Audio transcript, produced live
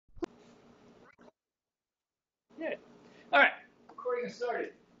All right, recording has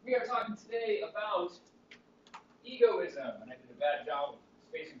started. We are talking today about egoism, and I did a bad job of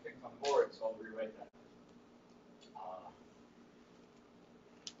spacing things on the board, so I'll rewrite that.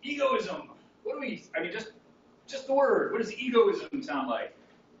 Egoism. What do we? I mean, just the word. What does egoism sound like?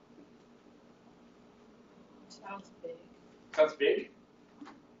 Sounds big. Sounds big.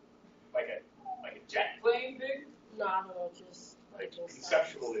 Like a jet plane big. No, I don't know, just like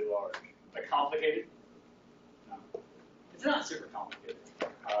conceptually large. Like complicated. No. It's not super complicated,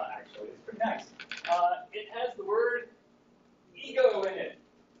 actually. It's pretty nice. It has the word ego in it.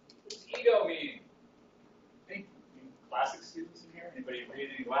 What does ego mean? Any classics students in here? Anybody read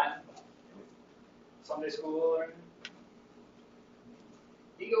any Latin? Sunday school or anything?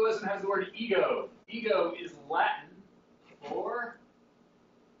 Egoism has the word ego. Ego is Latin for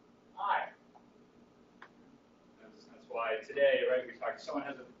I. That's why today, right, we talk, someone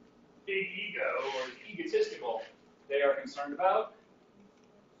has a big ego or is egotistical. They are concerned about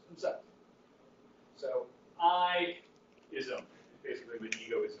themselves. So, I-ism is basically what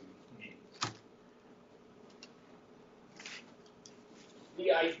egoism means.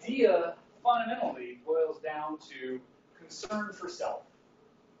 The idea fundamentally boils down to concern for self.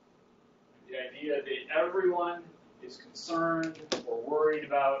 The idea that everyone is concerned or worried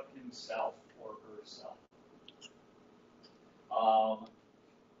about himself or herself.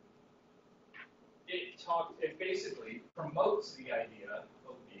 It basically promotes the idea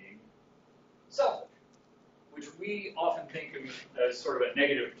of being selfish, which we often think of as sort of a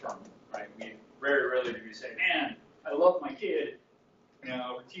negative term, right? We very rarely do we say, man, I love my kid. You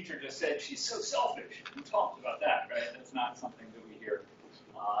know, her teacher just said she's so selfish. We talked about that, right? That's not something that we hear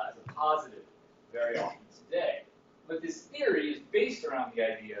as a positive very often today. But this theory is based around the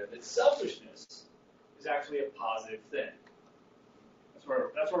idea that selfishness is actually a positive thing. That's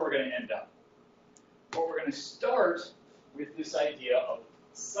where we're going to end up. But we're going to start with this idea of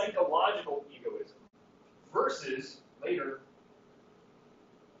psychological egoism versus, later,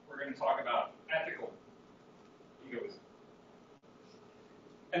 we're going to talk about ethical egoism.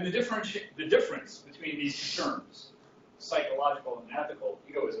 And the difference between these two terms, psychological and ethical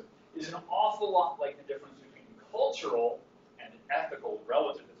egoism, is an awful lot like the difference between cultural and ethical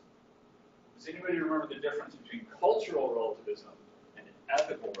relativism. Does anybody remember the difference between cultural relativism and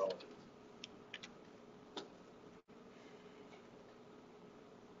ethical relativism?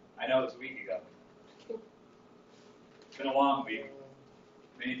 I know it's a week ago. It's been a long week.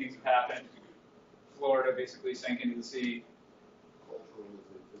 Many things have happened. Florida basically sank into the sea. Cultural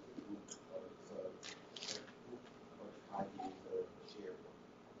is just a group of ideas that are shared.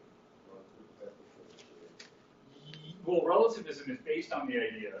 Well, relativism is based on the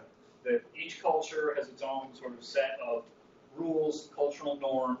idea that each culture has its own sort of set of rules, cultural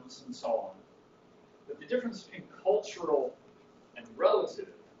norms, and so on. But the difference between cultural and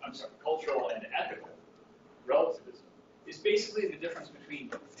cultural and ethical relativism is basically the difference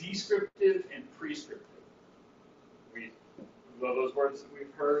between descriptive and prescriptive. We love those words that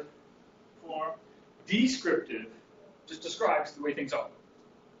we've heard before. Descriptive just describes the way things are.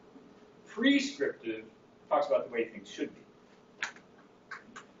 Prescriptive talks about the way things should be.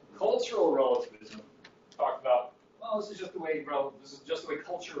 Cultural relativism talks about, well, this is just the way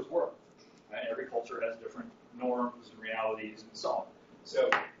cultures work. Right? Every culture has different norms and realities and so on. So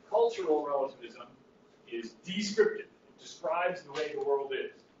cultural relativism is descriptive. It describes the way the world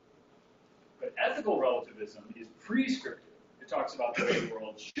is. But ethical relativism is prescriptive. It talks about the way the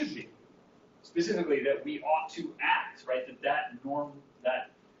world should be. Specifically, that we ought to act, right? That norm, that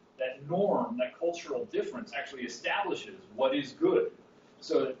cultural difference actually establishes what is good,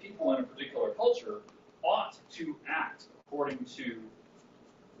 so that people in a particular culture ought to act according to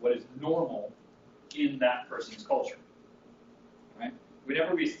what is normal in that person's culture. Right?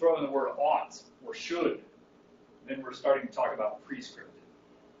 Whenever we throw in the word ought or should, then we're starting to talk about prescriptive.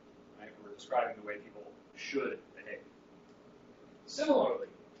 Right? We're describing the way people should behave. Similarly,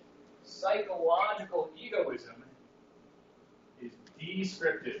 psychological egoism is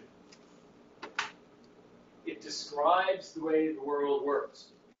descriptive. It describes the way the world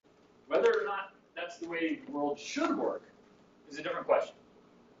works. Whether or not that's the way the world should work is a different question.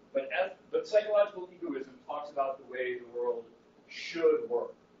 But psychological egoism talks about the way the world should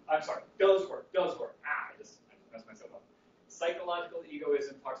work. Does work. I just messed myself up. Psychological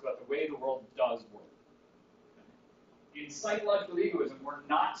egoism talks about the way the world does work. In psychological egoism, we're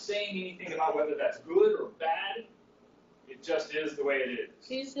not saying anything about whether that's good or bad. It just is the way it is.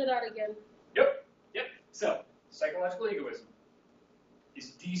 Can you say that again? Yep. So, psychological egoism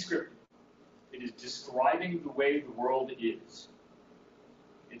is descriptive. It is describing the way the world is.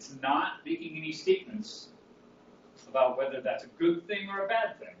 It's not making any statements about whether that's a good thing or a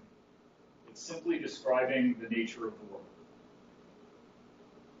bad thing. It's simply describing the nature of the world.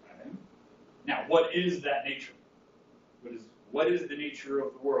 Okay? Now, what is that nature? What is the nature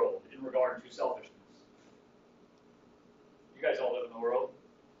of the world in regard to selfishness? You guys all live in the world?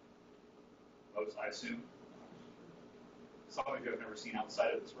 Most, I assume. Some of you have never seen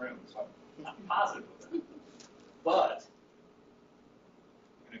outside of this room, so I'm not positive of that. But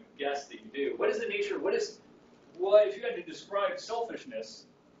I'm going to guess that you do. What is the nature? If you had to describe selfishness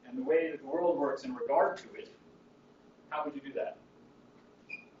and the way that the world works in regard to it, how would you do that?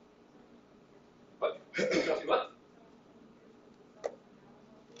 What? What?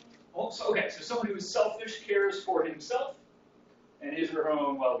 Okay, so someone who is selfish cares for himself and his or her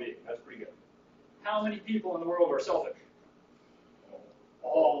own well-being. That's pretty good. How many people in the world are selfish?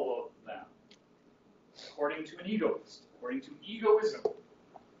 All of them. According to an egoist, according to egoism,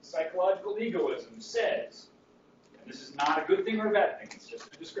 psychological egoism says, and this is not a good thing or a bad thing, it's just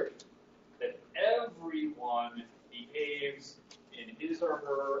a description, that everyone behaves in his or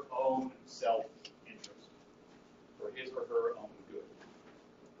her own self-interest, for his or her own good.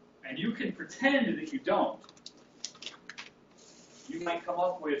 And you can pretend that you don't. You might come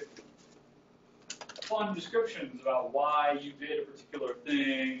up with fun descriptions about why you did a particular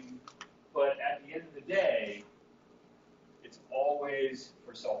thing, but at the end of the day, it's always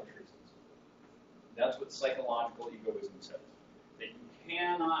for selfish reasons. That's what psychological egoism says. That you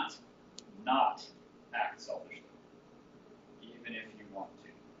cannot not act selfishly, even if you want to.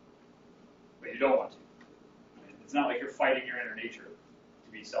 But you don't want to. It's not like you're fighting your inner nature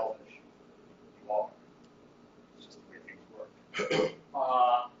to be selfish. You are. It's just the way things work.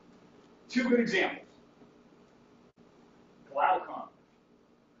 Two good examples. Glaucon.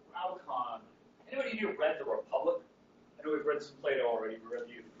 Anybody here read The Republic? I know we've read some Plato already.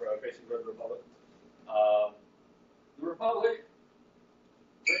 You've basically read The Republic. The Republic,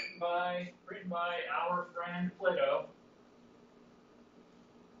 written by our friend Plato.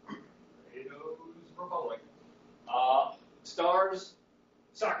 Plato's Republic. Stars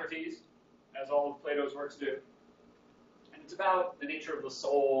Socrates, as all of Plato's works do. And it's about the nature of the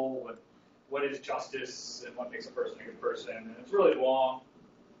soul, and what is justice, and what makes a person a good person. And it's really long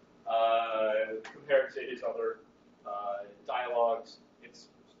compared to his other dialogues. It's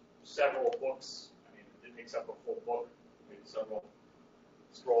several books. I mean, it makes up a full book, maybe several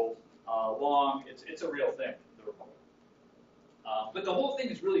scrolls long. It's a real thing, the Republic. But the whole thing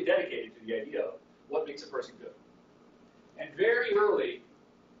is really dedicated to the idea of what makes a person good. And very early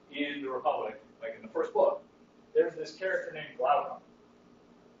in the Republic, like in the first book, there's this character named Glaucon.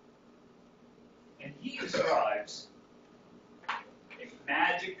 And he describes a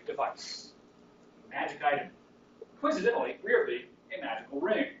magic device, a magic item. Coincidentally, weirdly, a magical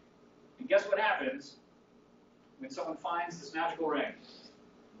ring. And guess what happens when someone finds this magical ring?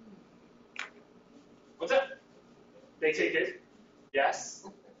 What's that? They take it. Yes.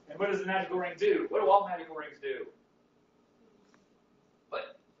 And what does the magical ring do? What do all magical rings do?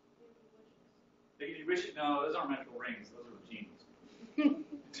 What? They give you wishes? No, those aren't magical rings. Those are genies.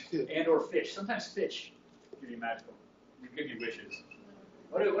 And or fish. Sometimes fish give you give you wishes.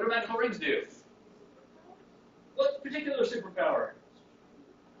 What do magical rings do? What particular superpower?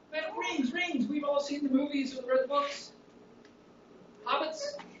 Magical rings. We've all seen the movies or read the books.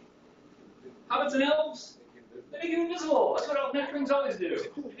 Hobbits and elves. They make you invisible. That's what all magic rings always do.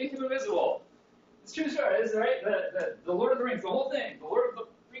 They make you invisible. It's true story, isn't it, right? The Lord of the Rings, the whole thing, the Lord of the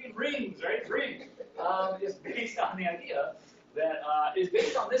freaking Rings, right? The ring is based on the idea that is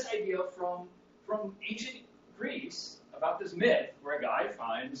based on this idea from ancient Greece about this myth where a guy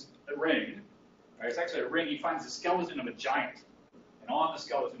finds a ring. Right? It's actually a ring. He finds the skeleton of a giant, and on the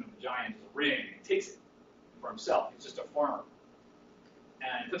skeleton of the giant is a ring. And he takes it for himself. He's just a farmer.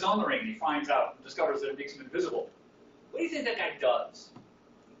 And he puts on the ring, and he finds out, discovers that it makes him invisible. What do you think that guy does?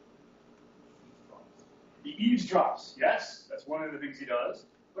 He eavesdrops. Yes, that's one of the things he does.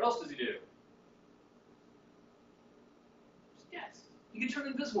 What else does he do? Yes, he can turn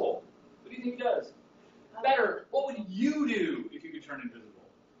invisible. What do you think he does? Better, what would you do if you could turn invisible?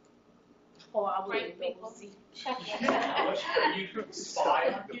 Oh, I would Prank people. Yeah, what should you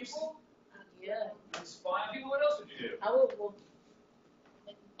spy on people? Yeah. You'd spy on people. What else would you do? I would walk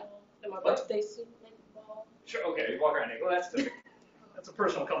in my What? birthday suit, make the ball. Sure. Okay, you walk around naked. Well, that's a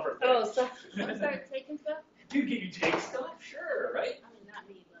personal comfort thing. Oh, so I started taking stuff? Dude, can you take stuff? Sure, right? I mean, not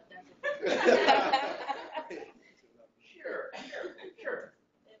me, but that's Sure.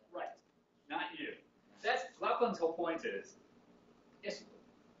 Right. Not you. That's Glaucon's whole point is, yes, you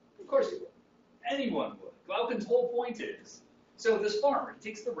would. Of course you would. Anyone would. Glaucon's whole point is, so this farmer, he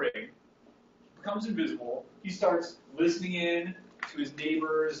takes the ring, becomes invisible. He starts listening in to his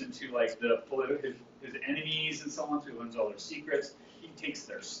neighbors and to like his enemies and so on. So he learns all their secrets. He takes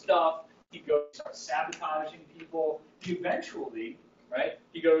their stuff. He goes, starts sabotaging people. He eventually, right?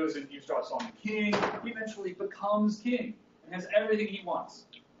 He goes and eavesdrops on the king. He eventually becomes king and has everything he wants,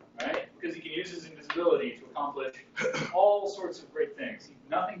 right? Because he can use his invisibility to accomplish all sorts of great things.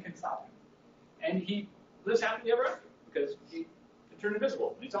 Nothing can stop him, and he lives happily ever after because he can turn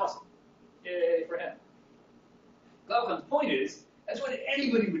invisible. And it's awesome. Yay for him. Glaucon's point is, that's what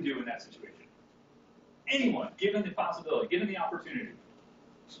anybody would do in that situation. Anyone, given the possibility, given the opportunity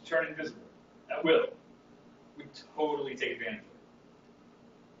to turn invisible at will, would totally take advantage of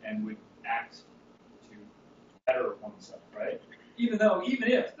it and would act to better oneself, right? Even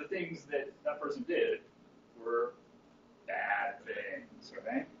if the things that person did were bad things,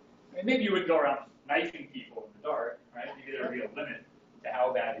 right? I mean, maybe you wouldn't go around knifing people in the dark, right? Maybe there would be a limit to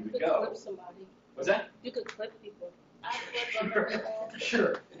how bad you would You could go. clip somebody. What's that? You could clip people.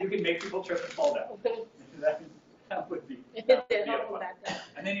 Sure. You can make people trip and fall down. That would be. And That would then be help a them fun. back up.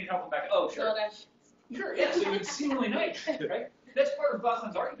 And then you'd help them back. Oh, sure. So that's Sure, yeah. So you'd seem really nice, right? That's part of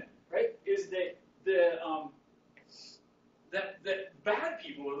Glaucon's argument, right? Is that that bad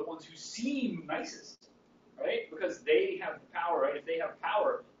people are the ones who seem nicest, right? Because they have the power, right? If they have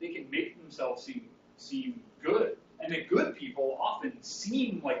power, they can make themselves seem good. And the good people often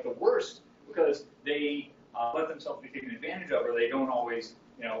seem like the worst because they let themselves be taken advantage of, or they don't always,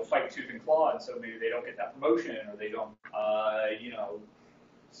 fight tooth and claw, and so maybe they don't get that promotion, or they don't,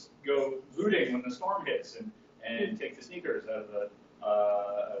 go looting when the storm hits and take the sneakers out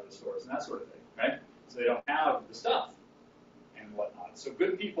of the stores and that sort of thing, right? So they don't have the stuff and whatnot. So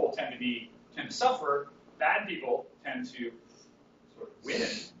good people tend to suffer. Bad people tend to sort of win.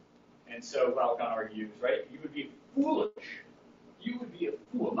 And so Glaucon argues, right? You would be foolish. You would be a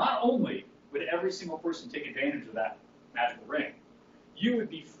fool. Not only would every single person take advantage of that magical ring, you would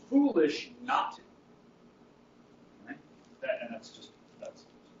be foolish not to. Right? That's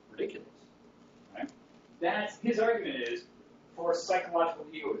ridiculous. Right? That's his argument is for psychological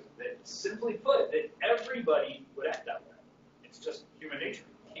egoism. That simply put, that everybody would act that way. It's just human nature.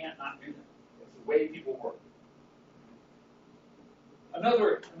 You can't not do that. It's the way people work.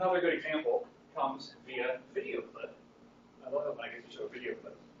 Another good example comes via video clip. I love it when I get to show a video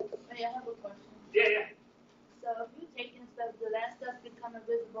clip. Hey, I have a question. Yeah. So if you're taking stuff, does that stuff become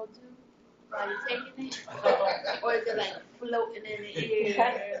invisible too while you're taking it? Or is it like floating in the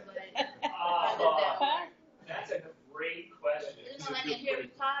air? Like, how does that work? That's a great question. Like in Harry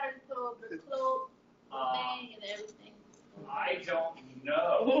Potter, so the cloak thing and everything. I don't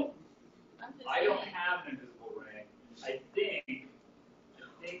know. I don't saying. have an invisible ring. I think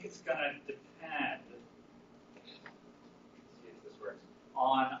it's gonna depend. Let's see if this works.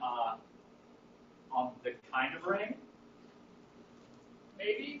 On the kind of ring,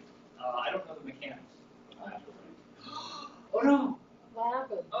 maybe. I don't know the mechanics of the magical ring. Oh no! What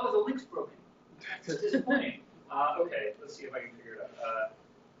happened? Oh, the link's broken. That's disappointing. Okay, let's see if I can figure it out.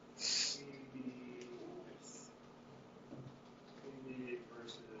 TV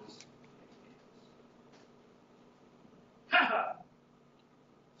versus. Haha!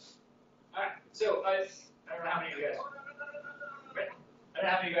 Alright, so I don't know how many of you guys. I don't know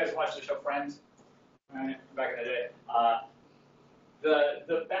how many of you guys watched the show Friends, right, back in the day.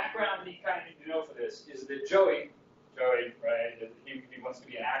 The background you kind of need to know for this is that Joey, right, he wants to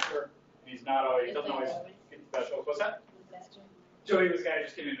be an actor, and he's not always, doesn't always get the best roles. What's that? Joey was the guy who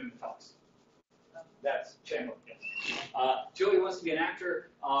just came in and talks. That's Chandler, yes. Joey wants to be an actor,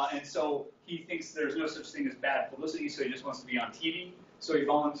 and so he thinks there's no such thing as bad publicity, so he just wants to be on TV. So he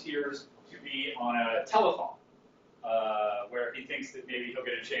volunteers to be on a telethon, where he thinks that maybe he'll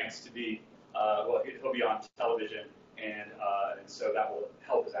get a chance to be, he'll be on television, and so that will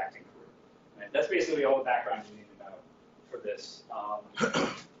help his acting career. And that's basically all the background you need to know for this.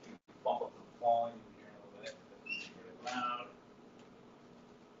 Bump up the volume here a little bit. Get it loud.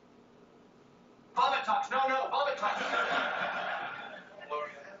 Vomit talks. No, vomit talks.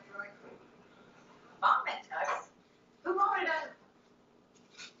 Vomit talks? Who vomited on?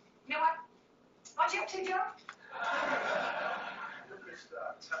 You know what? What you up to, Joe? This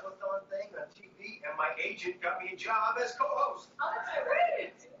telethon thing on TV, and my agent got me a job as co-host. Oh, that's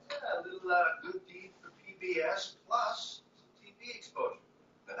great. Yeah, a little good deed for PBS plus some TV exposure.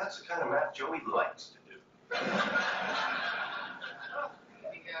 Now that's the kind of math Joey likes to do. Oh,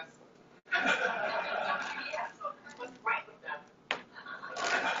 PBS. PBS. What's right with them?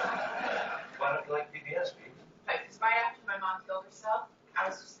 Why don't you like PBS, Pete? Because right after my mom killed herself, I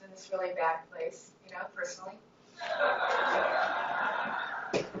was just in this really bad place, personally.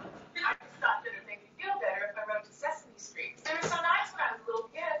 I just thought that it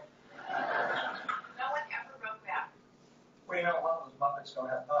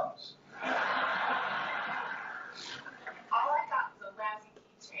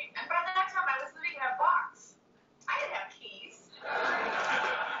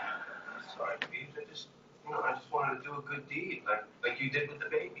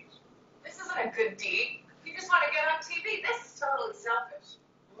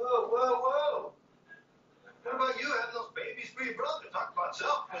Whoa, whoa, whoa. What about you having those babies for your brother? Talk about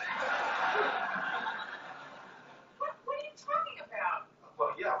selfish. What are you talking about?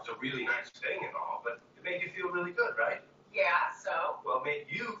 Well, yeah, it was a really nice thing and all, but it made you feel really good, right? Yeah, so? Well, it made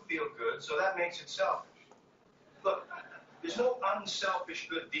you feel good, so that makes it selfish. Look, there's no unselfish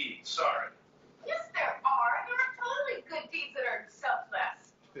good deeds, sorry. Yes, there are. There are totally good deeds that are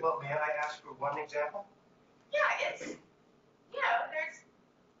selfless. Well, may I ask for one example? Yeah, it's, there's,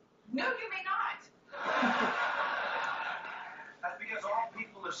 no, you may not. That's because all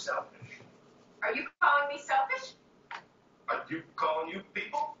people are selfish. Are you calling me selfish? Are you calling you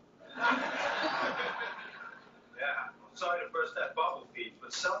people? Yeah, I'm sorry to burst that bubble, Pete,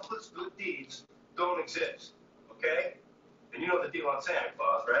 but selfless good deeds don't exist, okay? And you know the deal on Santa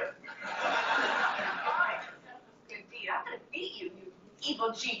Claus, right? Fine, selfless good deed. I'm gonna beat you, you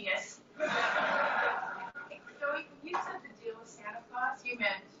evil genius. Hey, Joey, when you said the deal with Santa Claus, you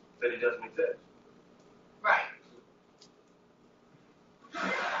meant? That he doesn't exist. Right.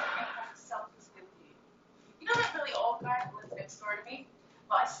 Selfless good deed. You know that really old guy who lives next door to me?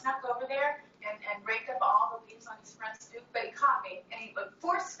 Well, I snuck over there and raked up all the leaves on his front stoop, but he caught me and he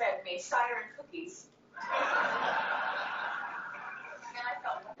force-fed me cider and cookies. And I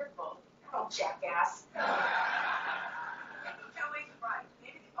felt wonderful. Oh, jackass. Joey's right.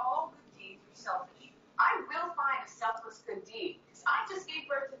 Maybe all good deeds are selfish. I will find a selfless good deed. Because I just gave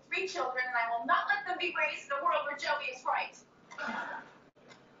birth to 3 children and I will not let them be raised in a world where Joey is right.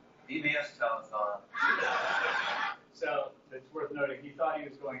 PBS telethon. So it's worth noting, he thought he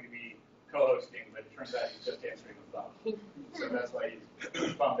was going to be co-hosting, but it turns out he's just answering the phone. So that's why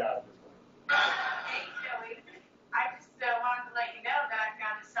he's bummed out at this point. Hey, Joey. I just wanted to let you know that I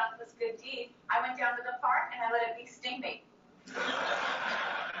found a selfless good deed. I went down to the park and I let a bee sting me.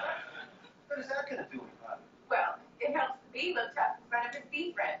 What is that going to do about it? Well, it helps the bee look tough in front of his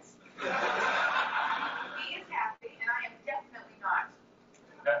bee friends. The bee is happy, and I am definitely not.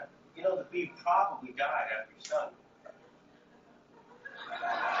 You know, the bee probably died after your son.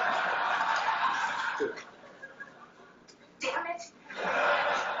 Damn it!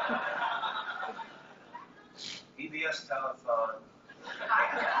 PBS telethon.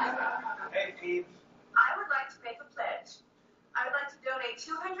 Hey, Pete. I would like to make a pledge. I would like to donate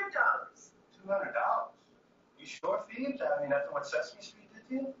 $200. $200. You sure, Phoebes? I mean, after what Sesame Street did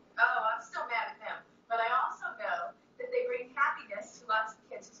to you? Oh, I'm still mad at them. But I also know that they bring happiness to lots of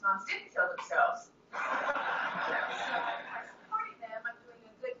kids whose moms didn't kill themselves. So by supporting them, I'm doing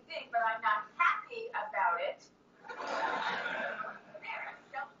a good thing, but I'm not happy about it. There, a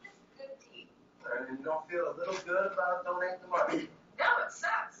selfless good deed. And you don't feel a little good about donating the money? No, it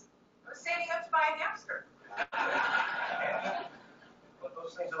sucks. I was saving up to buy a hamster. But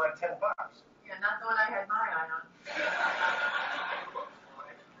those things are like $10. Yeah, not the one I had my eye on.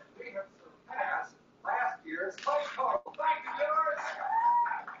 We have surpassed last year's fight call. Thank you, yours.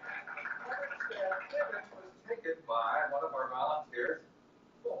 That image was taken by one of our volunteers.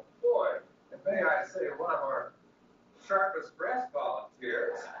 Oh boy, and may I say one of our sharpest breast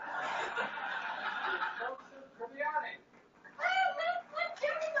volunteers. Look,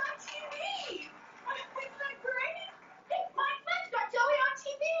 Joey's on TV! Isn't that great? Hey, my friend got Joey on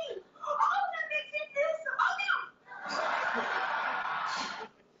TV! Oh, that makes it this! Oh, no!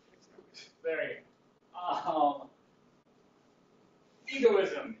 Very.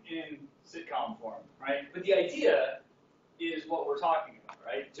 Egoism in sitcom form, right? But the idea is what we're talking about,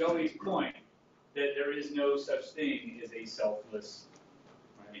 right? Joey's point that there is no such thing as a selfless,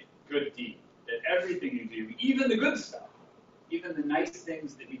 right, good deed. That everything you do, even the good stuff, even the nice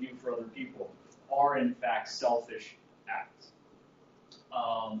things that you do for other people, are in fact selfish acts.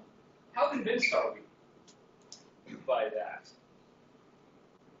 How convinced are we by that?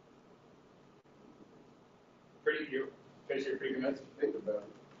 You're pretty convinced? Think about it.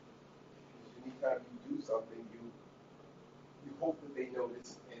 Anytime you do something, you hope that they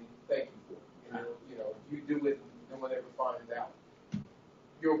notice and thank you for it. You know, if you do it and no one ever finds out,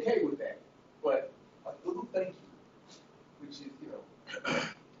 you're okay with that. But a little thank you, which is,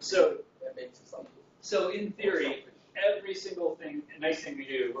 So that makes it something. So in theory, every single thing, nice thing we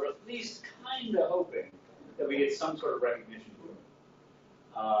do, we're at least kind of hoping that we get some sort of recognition for it.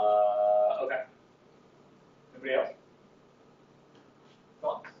 Okay. Anybody else?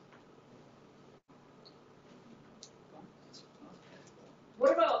 Thoughts?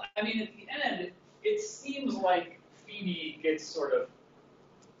 What about, I mean, at the end, it seems like Phoebe gets sort of,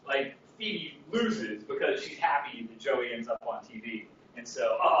 like, Phoebe loses because she's happy that Joey ends up on TV. And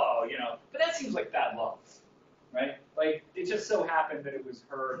so, but that seems like bad luck, right? Like, it just so happened that it was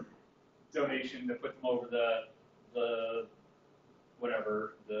her donation that put them over the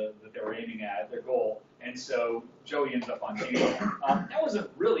whatever that they were aiming at, their goal. And so Joey ends up on TV. That wasn't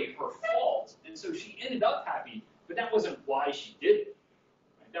really her fault, and so she ended up happy, but that wasn't why she did it.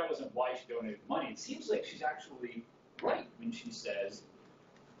 Right? That wasn't why she donated money. It seems like she's actually right when she says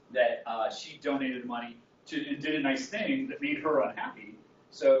that she donated money and did a nice thing that made her unhappy.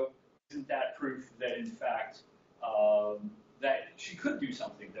 So isn't that proof that, in fact, that she could do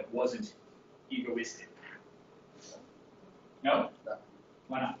something that wasn't egoistic? No? No.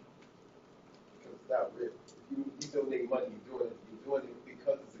 Why not? Because it's not real. If you donate money, you're doing it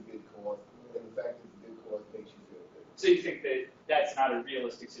because it's a good cause, and the fact it's a good cause makes you feel good. So you think that that's not a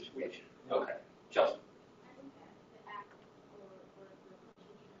realistic situation? Okay. Chelsea? I think that the act or the contribution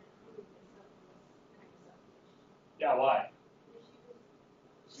and proof itself was kind of selfish. Yeah, why?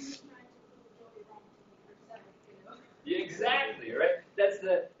 She was trying to prove Joey wrong to herself, you know? Yeah, exactly, right? That's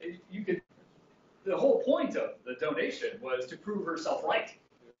the whole point of the donation was to prove herself right,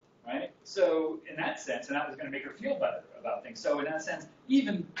 right? So in that sense, and that was going to make her feel better about things. So in that sense,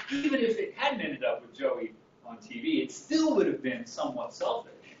 even if it hadn't ended up with Joey on TV, it still would have been somewhat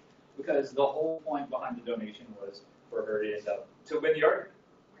selfish because the whole point behind the donation was for her to end up to win the argument,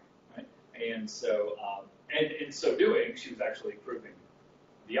 right? And so, and in so doing, she was actually proving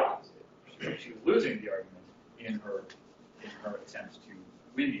the opposite. She was losing the argument in her attempt to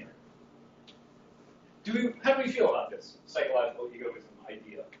win the argument. How do we feel about this psychological egoism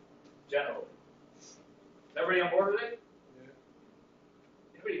idea, generally? Is everybody on board with it? Yeah.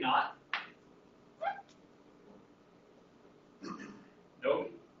 Anybody not?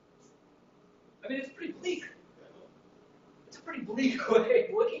 Nobody? I mean, it's pretty bleak. It's a pretty bleak way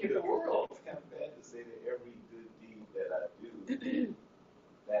of looking at the world. It's kind of bad to say that every good deed that I do,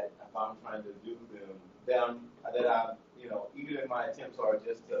 that if I'm trying to do them, that I, even if my attempts are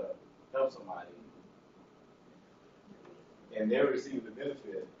just to help somebody, and they're receiving the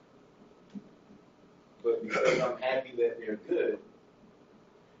benefit, but because I'm happy that they're good,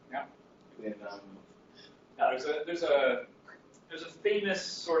 Yeah. then Now, there's a famous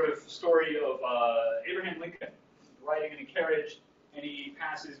sort of story of Abraham Lincoln riding in a carriage, and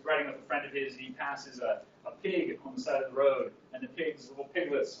riding with a friend of his, and he passes a pig on the side of the road, and the pig's little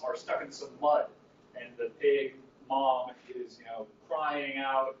piglets are stuck in some mud, and the pig mom is, crying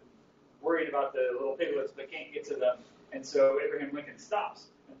out, worried about the little piglets, but can't get to them. And so Abraham Lincoln stops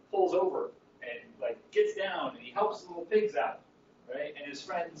and pulls over and gets down and he helps the little pigs out, right? And his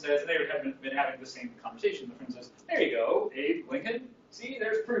friend says, and they have been having the same conversation. The friend says, "There you go, Abe Lincoln. See,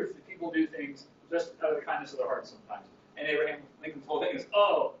 there's proof that people do things just out of the kindness of their hearts sometimes." And Abraham Lincoln's whole thing is,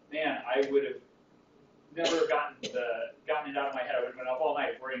 "Oh man, I would have never gotten it out of my head. I would have been up all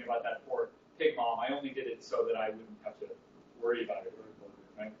night worrying about that poor pig mom. I only did it so that I wouldn't have to worry about it.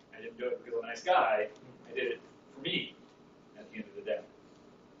 Right? I didn't do it because I'm a nice guy. I did it for me at the end of the day."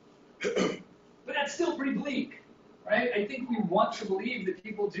 But that's still pretty bleak, right? I think we want to believe that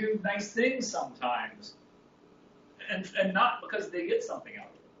people do nice things sometimes, and not because they get something out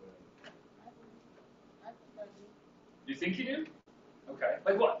of it. I think I do. You think you do? Okay.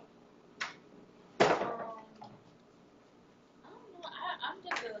 Like what? I don't know. I'm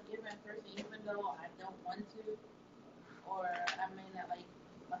just a giving person, even though I don't want to. Or I may not,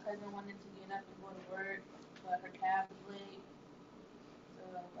 my cousin wanted to get up and go to work, but her cab was late.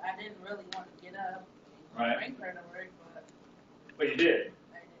 So I didn't really want to get up and bring her to work, But you did.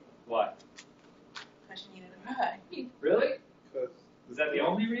 I did. Why? Because she needed a ride. Really? Because Was that the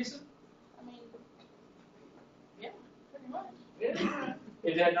only reason? I mean, yeah, pretty much. Yeah.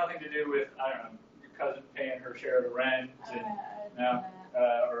 It had nothing to do with, I don't know, your cousin paying her share of the rent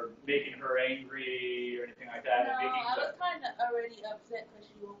or making her angry or anything like that. No, and making I was kind of already upset because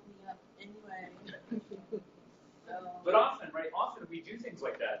she woke me up anyway. But often we do things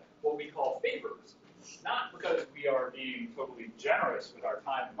like that, what we call favors. Not because we are being totally generous with our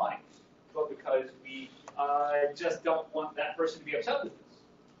time and money, but because we just don't want that person to be upset with us.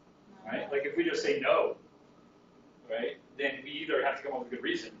 Right? Like if we just say no, right, then we either have to come up with a good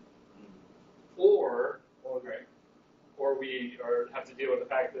reason, or we have to deal with the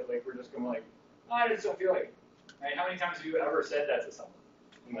fact that we're just going oh, I just don't feel like it. Right? How many times have you ever said that to someone?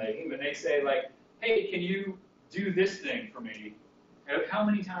 When they say hey, can you do this thing for me? How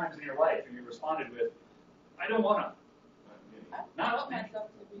many times in your life have you responded with, I don't want to? I want myself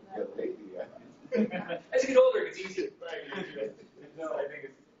to be that way. As you get older, it's easier. No, I think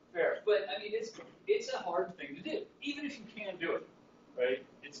it's fair. But I mean, it's a hard thing to do, even if you can do it. Right?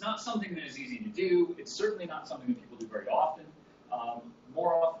 It's not something that is easy to do. It's certainly not something that people do very often.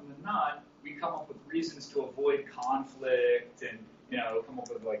 More often than not, we come up with reasons to avoid conflict and come up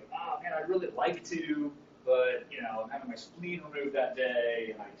with oh man, I'd really like to, but I'm having my spleen removed that day,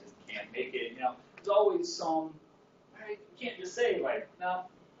 and I just can't make it. There's always some. Right? You can't just say like, no,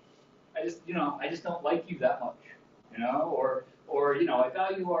 I just don't like you that much, or I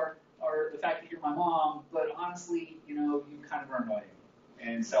value the fact that you're my mom, but honestly, you kind of are annoying,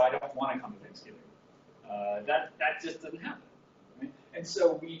 and so I don't want to come to Thanksgiving. That just doesn't happen. Right? And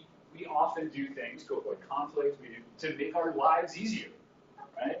so we often do things to avoid conflict, to make our lives easier,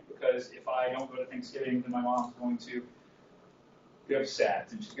 right? Because if I don't go to Thanksgiving, then my mom's going to be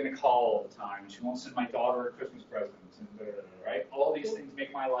upset, and she's going to call all the time, and she won't send my daughter a Christmas present, and right? All these things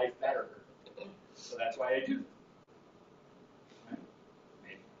make my life better, so that's why I do them. Right?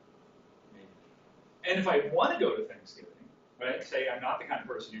 Maybe. And if I want to go to Thanksgiving, right? Say I'm not the kind of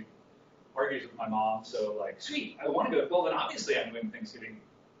person who argues with my mom, so like, sweet, I want to go. Well, then obviously I'm doing Thanksgiving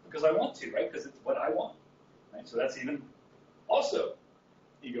because I want to, right? Because it's what I want, right? So that's even also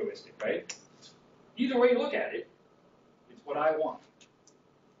egoistic, right? Either way you look at it, it's what I want.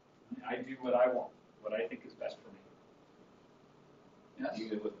 I do what I want, what I think is best for me. Yes?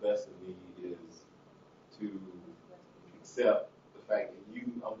 Even what's best for me is to accept the fact that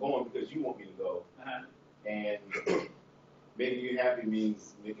I'm going because you want me to go, and making you happy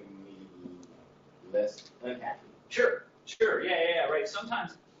means making me less unhappy. Sure, yeah, right.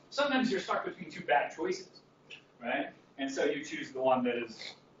 Sometimes you're stuck between two bad choices, right? And so you choose the one that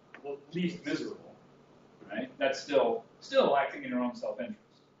is least miserable, right? That's still acting in your own self-interest,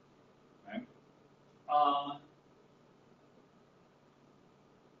 right?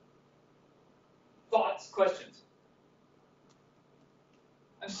 Thoughts, questions?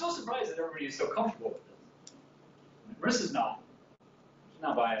 I'm still surprised that everybody is so comfortable with this. Marissa's not. She's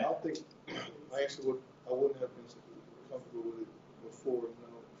not buying it. I don't think I wouldn't have been comfortable with it before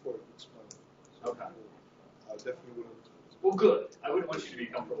it explained. So Okay. I definitely would have. Well, good. I wouldn't want you to be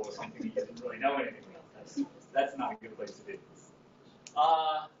comfortable with something that you didn't really know anything about. That's not a good place to be.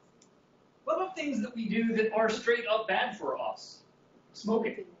 What about things that we do that are straight up bad for us?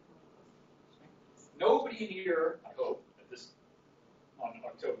 Smoking. Nobody in here, I hope, on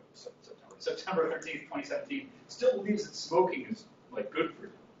September 13th, 2017, still believes that smoking is like good for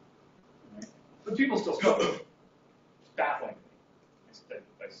you. Right? But people still smoke. It's baffling to me.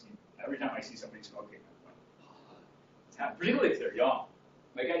 Every time I see somebody smoking, I'm like, it's happening. Particularly if they're young.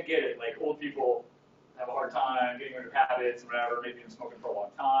 Like I get it. Like old people have a hard time getting rid of habits and whatever. Maybe been smoking for a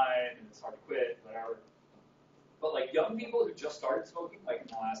long time and it's hard to quit, whatever. But like young people who just started smoking, like in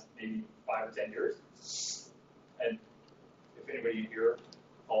the last maybe 5 or 10 years, and if anybody here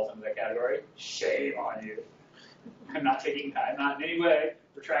falls into that category, shame on you. I'm not in any way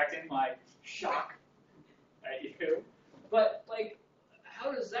retracting my shock at you. But like,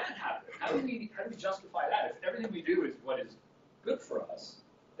 how does that happen? How do we justify that? If everything we do is what is good for us,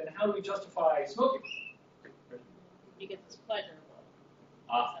 then how do we justify smoking? Because it's pleasurable.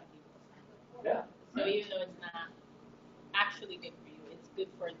 Ah. Some people. Yeah. So even though it's not actually good for you, it's good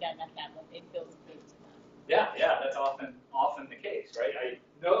for them at that moment. It feels good to them. Yeah, that's often the case, right? I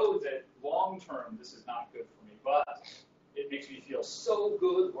know that long term this is not good for me, but it makes me feel so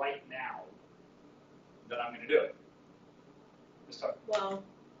good right now that I'm going to do it. Just talk. Well,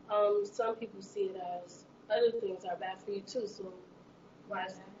 some people see it as other things are bad for you too. So why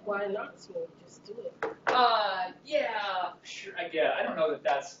not smoke? Just do it. Yeah, sure. I don't know that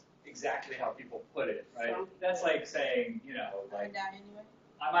that's exactly how people put it, right? That's like saying, like, Die anyway.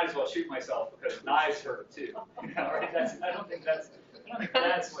 I might as well shoot myself because knives hurt too. Right? I don't think that's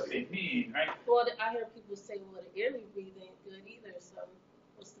what they mean, right? Well, I hear people say, well, the air we breathe ain't good either. So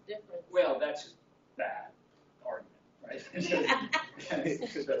what's the difference? Well, that's just bad argument, right?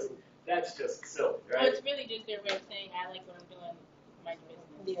 That's just silly, Well, right? it's really just their way of saying, I like what I'm doing, my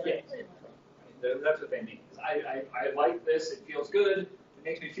business. Yes. That's what they mean. I like this. It feels good. It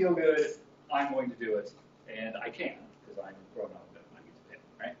makes me feel good. I'm going to do it, and I can because I'm grown up and I need to pay,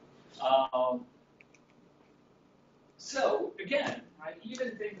 right? So again, right,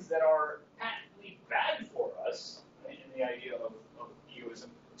 even things that are patently bad for us, right, in the idea of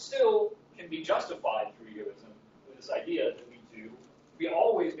egoism, still can be justified through egoism with this idea that we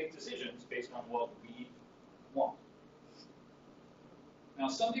always make decisions based on what we want. Now,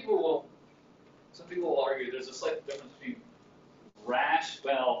 some people will argue there's a slight difference between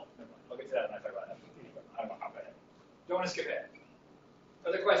well, never mind. I'll get to that when I talk about that. I don't know how bad. Don't want to skip ahead.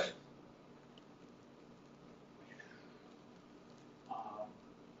 Other questions?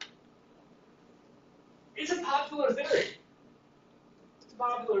 It's a popular theory. It's a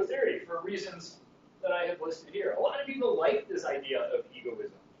popular theory for reasons that I have listed here. A lot of people like this idea of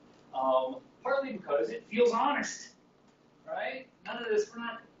egoism, partly because it feels honest, right? None of this, we're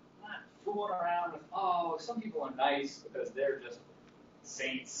not fooling around with, oh, some people are nice because they're just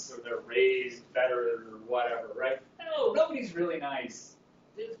saints or they're raised better or whatever, right? No, nobody's really nice.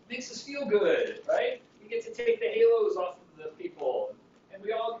 It makes us feel good, right? We get to take the halos off of the people, and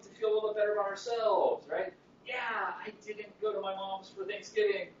we all get to feel a little bit better about ourselves, right? Yeah, I didn't go to my mom's for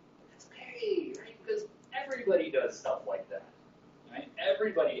Thanksgiving. That's okay, right? Because everybody does stuff like that, right?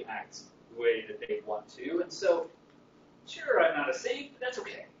 Everybody acts the way that they want to, and so, sure, I'm not a saint, but that's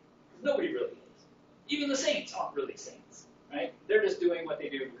okay. Nobody really is. Even the saints aren't really saints, right? They're just doing what they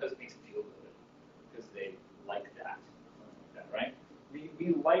do because it makes them feel good, because they like that, right? We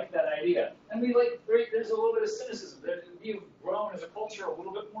like that idea. And we like, right, there's a little bit of cynicism. We've grown as a culture a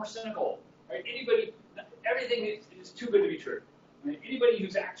little bit more cynical, right? Everything is too good to be true. Right? Anybody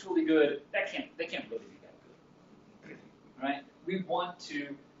who's actually good, they can't really be that good, right? We want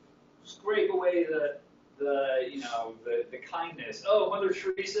to scrape away the kindness. Oh, Mother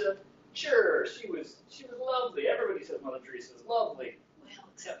Teresa, sure, she was lovely. Everybody says Mother Teresa is lovely. Well,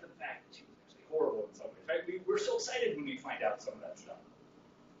 except for the fact that she was actually horrible in some ways, right? We're so excited when we find out some of that stuff,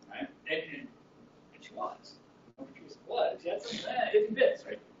 right? And she was. Mother Teresa was. She had some iffy bits,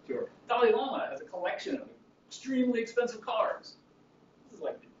 right? Sure. Dalai Lama has a collection of extremely expensive cars. This is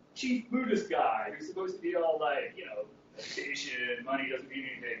like the chief Buddhist guy who's supposed to be all like, meditation, money doesn't mean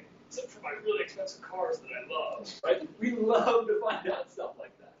anything, except for my really expensive cars that I love, right? We love to find out stuff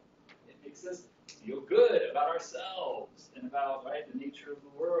like that. It makes us feel good about ourselves and about, right, the nature of the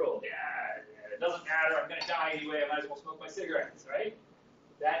world. Yeah, it doesn't matter, I'm going to die anyway, I might as well smoke my cigarettes, right?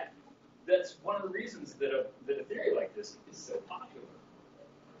 That's one of the reasons that a theory like this is so popular.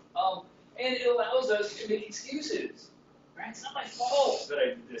 And it allows us to make excuses, right? It's not my fault that I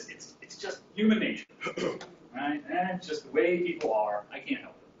did this, it's just human nature, right? And it's just the way people are, I can't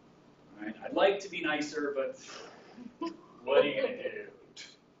help it. Right? I'd like to be nicer, but what are you going to do?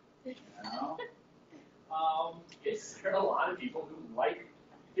 There are a lot of people who like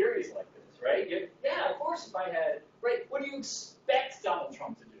theories like this, right? Yeah, of course, if I had, right, what do you expect Donald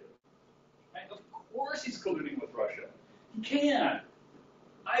Trump to do? Right? Of course he's colluding with Russia. He can.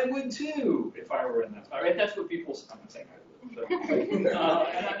 I would too, if I were in that spot, right? That's what people, I'm not saying I would, but, and I'm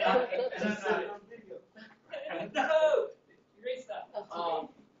not, no, great stuff.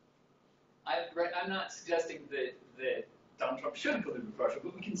 I'm not suggesting that Donald Trump shouldn't collude with Russia,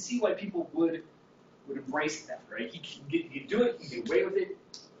 but we can see why people would embrace that, right? He can do it, he can get away with it,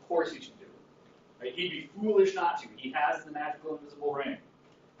 of course he should do it. Right? He'd be foolish not to. He has the magical invisible ring,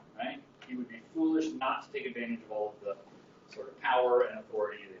 right? He would be foolish not to take advantage of all of the sort of power and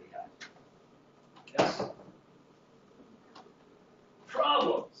authority that he has. Yes?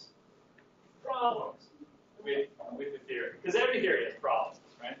 Problems with the theory. Because every theory has problems,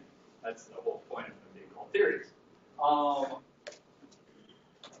 right? That's the whole point of them being called theories.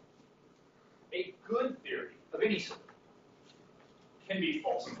 A good theory of any sort can be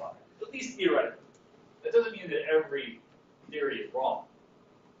falsified, at least theoretically. That doesn't mean that every theory is wrong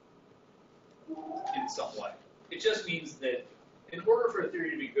in some way. It just means that in order for a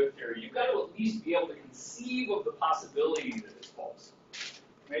theory to be a good theory, you've got to at least be able to conceive of the possibility that it's false.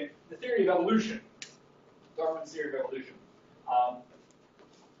 Right? The theory of evolution, Darwin's theory of evolution,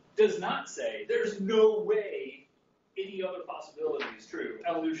 does not say there's no way any other possibility is true.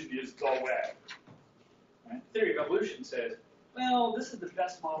 Evolution is the way. Right? The theory of evolution says, well, this is the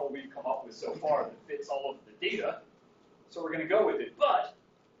best model we've come up with so far that fits all of the data, so we're going to go with it. But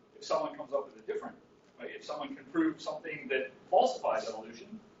if someone comes up with a different, right, if someone can prove something that falsifies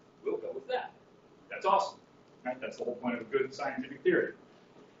evolution, we'll go with that. That's awesome. Right? That's the whole point of a good scientific theory.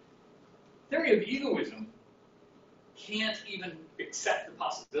 Theory of egoism can't even accept the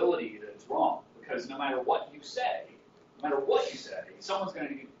possibility that it's wrong, because no matter what you say, someone's going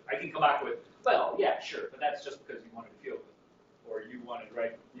to, I can come back with, well, yeah, sure, but that's just because you wanted to feel good, or you wanted,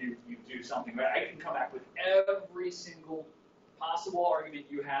 right, you do something, right? I can come back with every single possible argument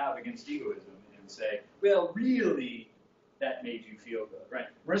you have against egoism and say, well, really, that made you feel good, right?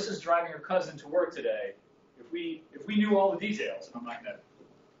 Marissa's driving her cousin to work today. If we knew all the details, and I'm not going to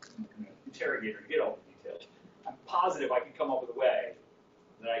interrogate her to get all the details, I'm positive I could come up with a way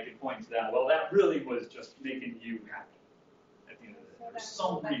that I could point to that. Well, that really was just making you happy at the end of the day. There's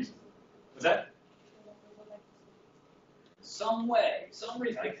some reason. Was that? Some way, some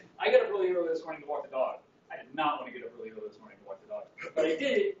reason. I got up really early this morning to walk the dog. I did not want to get up really early this morning to walk the dog, but I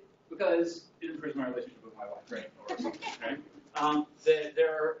did it because it improves my relationship with my wife, right? Or something, right?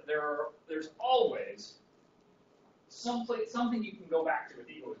 There's always something you can go back to with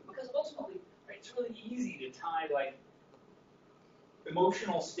egoism, because ultimately, right, it's really easy to tie like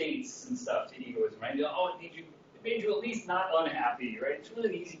emotional states and stuff to egoism, right? Oh, it made you at least not unhappy, right? It's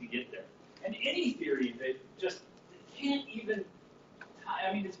really easy to get there. And any theory that just can't even,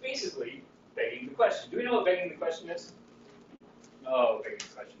 I mean, it's basically begging the question. Do we know what begging the question is? Oh, begging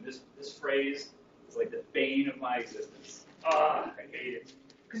the question. This phrase is like the bane of my existence. I hate it.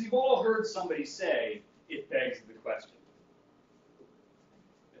 Because you've all heard somebody say, it begs the question.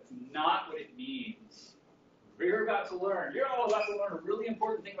 That's not what it means. You're all about to learn a really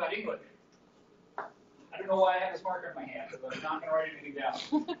important thing about English. I don't know why I have this marker in my hand, but I'm not going to write anything down.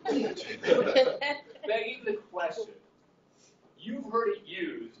 Begging the question. You've heard it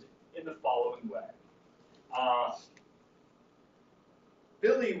used in the following way.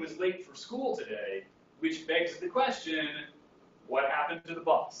 Billy was late for school today, which begs the question, what happened to the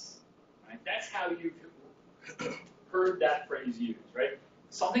bus? Right? That's how you've heard that phrase used, right?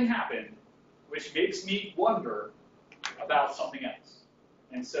 Something happened, which makes me wonder about something else.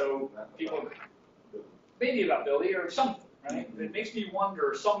 And so people, maybe about Billy or something, right? It makes me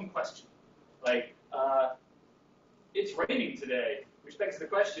wonder some question. Like, it's raining today, which begs the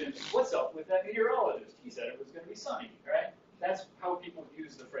question, what's up with that meteorologist? He said it was going to be sunny, right? That's how people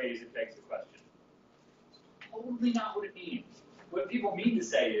use the phrase, it begs the question. Totally not what it means. What people mean to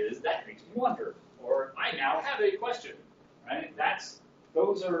say is, that makes me wonder, or I now have a question, right?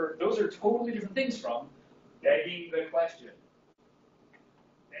 Those are totally different things from begging the question.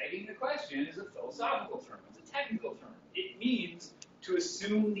 Begging the question is a philosophical term. It's a technical term. It means to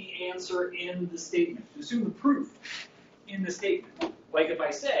assume the answer in the statement, to assume the proof in the statement. Like if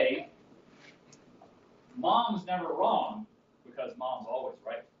I say, Mom's never wrong because Mom's always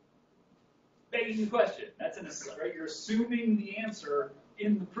right. Begging the question. That's an assumption, right? You're assuming the answer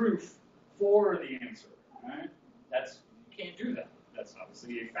in the proof for the answer. Right? You can't do that. That's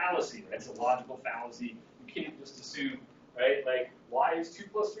obviously a fallacy. Right? It's a logical fallacy. You can't just assume, right? Like, why is 2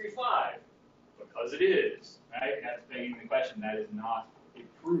 + 3 5? Because it is. Right? That's begging the question. That is not a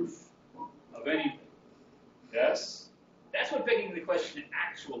proof of anything. Yes? That's what begging the question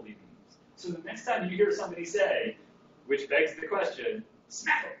actually means. So the next time you hear somebody say, which begs the question,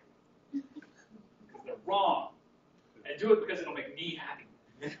 smack them. Because they're wrong. And do it because it'll make me happy.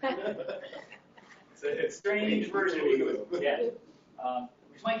 It's a strange version of egoism. Yeah.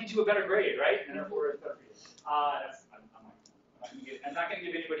 Which might get you a better grade, right? And therefore it's better for you. I'm not going to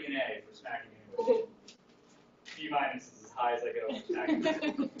give anybody an A for smacking anybody. B- is as high as I go with smacking.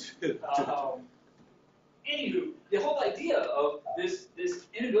 Anywho, the whole idea of this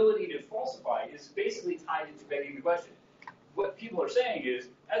inability to falsify is basically tied into begging the question. What people are saying is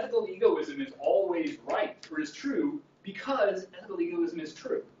ethical egoism is always right or is true because ethical egoism is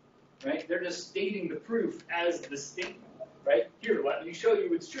true. Right? They're just stating the proof as the statement. Right? Here, let me show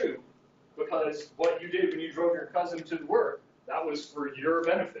you it's true. Because what you did when you drove your cousin to work, that was for your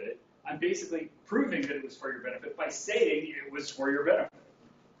benefit. I'm basically proving that it was for your benefit by saying it was for your benefit.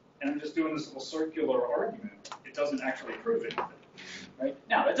 And I'm just doing this little circular argument. It doesn't actually prove anything. Right?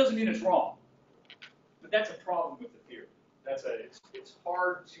 Now, that doesn't mean it's wrong. But that's a problem with the theory. It's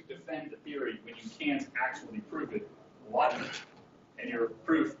hard to defend the theory when you can't actually prove it logically. And your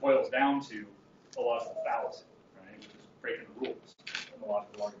proof boils down to a logical fallacy, right? Which is breaking the rules in the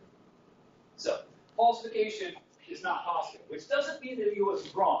logical argument. So, falsification is not possible, which doesn't mean that ego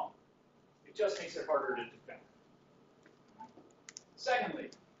is wrong. It just makes it harder to defend. Secondly,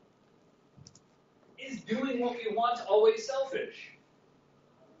 is doing what we want always selfish?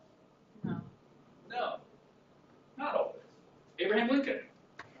 No. No, not always. Abraham Lincoln,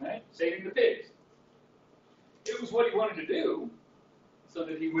 right? Saving the pigs. It was what he wanted to do so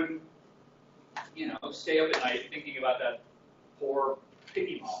that he wouldn't, stay up at night thinking about that poor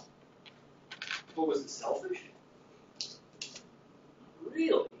piggy mom. But was it selfish?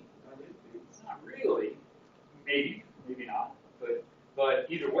 Really? Not really. Maybe not. But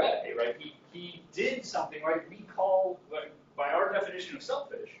either way, right? He did something, right? We call, by our definition of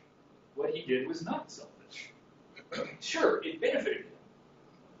selfish, what he did was not selfish. Sure, it benefited him.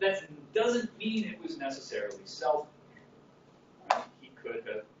 That doesn't mean it was necessarily selfish. Right? He could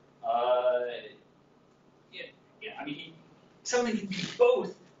have, something can be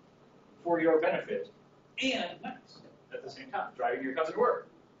both for your benefit and nice at the same time. Driving your cousin to work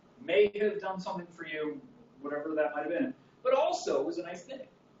may have done something for you, whatever that might have been, but also was a nice thing.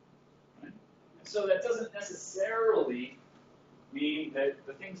 Right? And so that doesn't necessarily mean that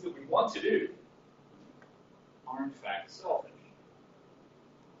the things that we want to do are in fact selfish.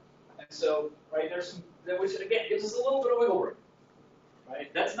 And so, right, there's some, which again gives us a little bit of wiggle room.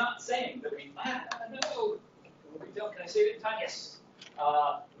 Right? That's not saying that no, can I say it in time? Yes.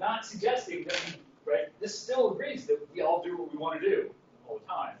 Not suggesting that right, this still agrees that we all do what we want to do all the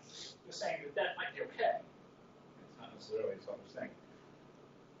time. Just saying that might be okay. necessarily some such thing.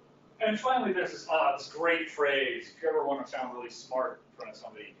 And finally, there's this great phrase. If you ever want to sound really smart in front of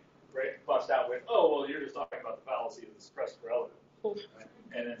somebody, right, bust out with, "Oh, well, you're just talking about the fallacy of the suppressed correlative." Right?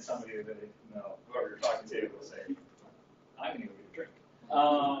 And then somebody, whoever you're talking to, will say, "I'm going to go get a drink."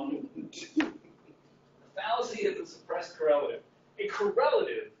 The fallacy of the suppressed correlative. A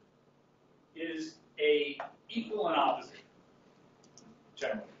correlative is a equal and opposite,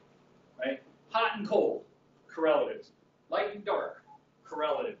 generally, right? Hot and cold, correlatives. Light and dark,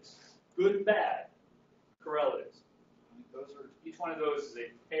 correlatives. Good and bad, correlatives. Each one of those is a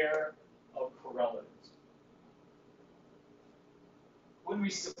pair of correlatives. When we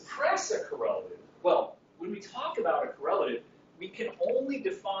suppress a correlative, well, when we talk about a correlative, we can only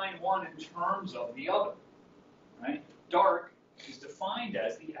define one in terms of the other, right? Dark is defined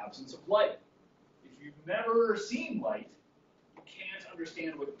as the absence of light. If you've never seen light, you can't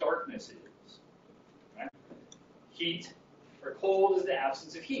understand what darkness is. Right? Heat or cold is the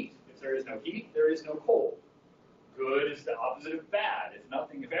absence of heat. If there is no heat, there is no cold. Good is the opposite of bad.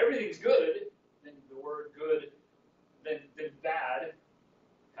 If everything's good, then the word good, then bad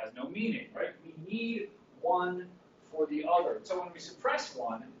has no meaning, right? We need one for the other. So when we suppress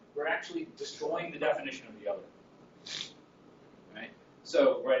one, we're actually destroying the definition of the other. Right?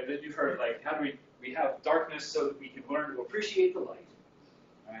 So, right, then you've heard, like, how do we have darkness so that we can learn to appreciate the light.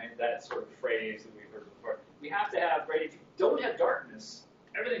 Right? That sort of phrase that we've heard before. We have to have, right, if you don't have darkness,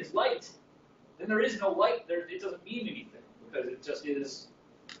 everything's light, then there is no light there. It doesn't mean anything because it just is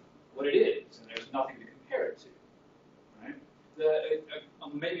what it is, and there's nothing to compare it to. Right?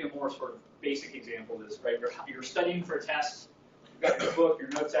 Maybe a more sort of basic example is, right, you're studying for a test, you've got your book, your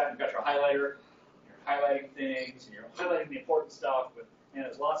notes out, you've got your highlighter, you're highlighting things, and you're highlighting the important stuff, but man,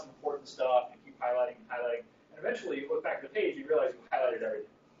 there's lots of important stuff, and you keep highlighting and highlighting, and eventually you look back at the page, you realize you've highlighted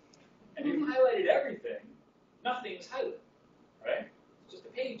everything. And if you highlighted everything, nothing is highlighted, right? It's just a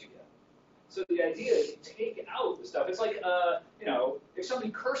page again. So the idea is you take out the stuff. It's like, if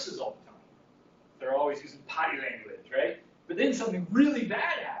somebody curses all the time, they're always using potty language, right? But then something really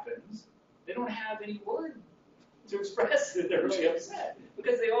bad happens, they don't have any word to express that they're really upset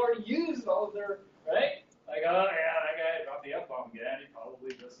because they already used all of their, right? Like, oh yeah, that guy dropped the F-bomb again. He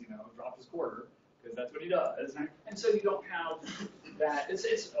probably just, dropped his quarter because that's what he does. And so you don't have that. It's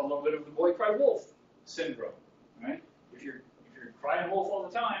a little bit of the boy cry wolf syndrome, right? If you're crying wolf all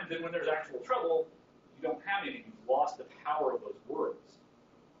the time, then when there's actual trouble, you don't have anything. You've lost the power of those words.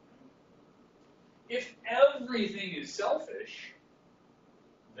 If everything is selfish,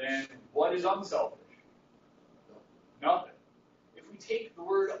 then what is unselfish? Nothing. If we take the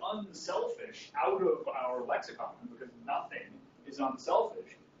word unselfish out of our lexicon, because nothing is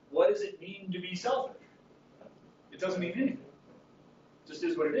unselfish, what does it mean to be selfish? It doesn't mean anything. It just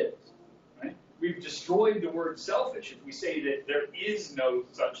is what it is. Right? We've destroyed the word selfish if we say that there is no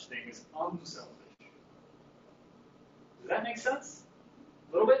such thing as unselfish. Does that make sense?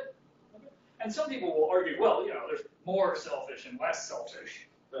 A little bit? And some people will argue, well, there's more selfish and less selfish,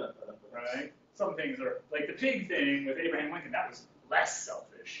 right? Some things are, like the pig thing with Abraham Lincoln, that was less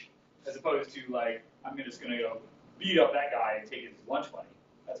selfish, as opposed to, like, I'm just going to go beat up that guy and take his lunch money.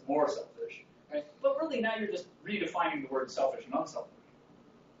 That's more selfish, right? But really now you're just redefining the word selfish and unselfish,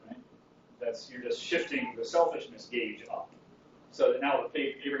 right? You're just shifting the selfishness gauge up. So that now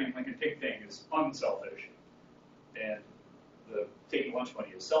the Abraham Lincoln pig thing is unselfish, and the taking lunch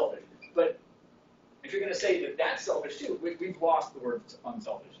money is selfish. But if you're going to say that that's selfish too, we've lost the word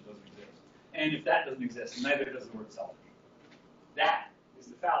unselfish. It doesn't exist. And if that doesn't exist, neither does the word selfish. That is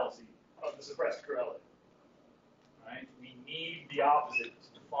the fallacy of the suppressed correlative. Right? We need the opposite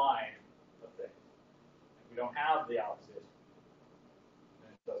to define a thing. If we don't have the opposite,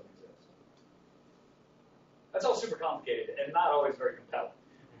 then it doesn't exist. That's all super complicated and not always very compelling.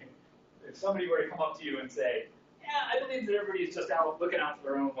 If somebody were to come up to you and say, yeah, I believe that everybody is just out looking out for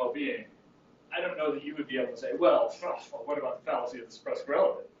their own well-being, I don't know that you would be able to say, well, what about the fallacy of the suppressed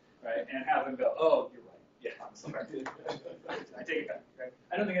correlative, right? And have them go, oh, you're right. Yeah, I'm sorry. I take it back. Right?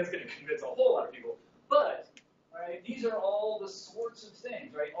 I don't think that's going to convince a whole lot of people. But, right, these are all the sorts of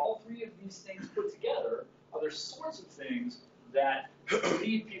things, right? All three of these things put together are the sorts of things that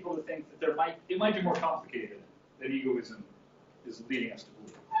lead people to think that it might be more complicated than egoism is leading us to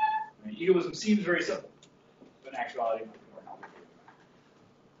believe. I mean, egoism seems very simple, but in actuality, it might be more complicated.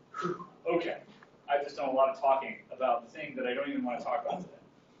 Okay, I've just done a lot of talking about the thing that I don't even want to talk about today.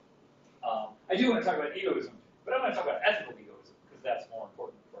 I do want to talk about egoism, but I'm going to talk about ethical egoism because that's more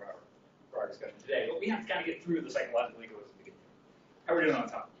important for our discussion today. But we have to kind of get through the psychological egoism to get there. How are we doing on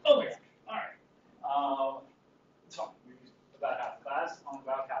time? Oh my gosh! All right. It's fine. We used about half the class on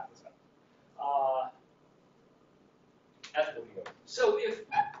about half the stuff.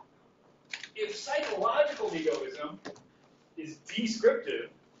 descriptive,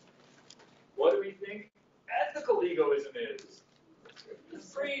 what do we think ethical egoism is?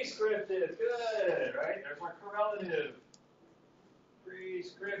 Prescriptive, good, right? There's our correlative.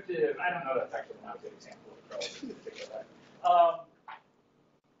 Prescriptive. I don't know, that's actually not a good example of correlative.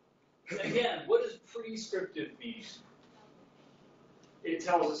 And again, what does prescriptive mean? It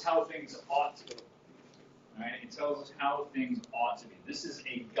tells us how things ought to be. Right? It tells us how things ought to be. This is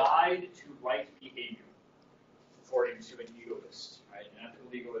a guide to right behavior, according to an egoist. Right? An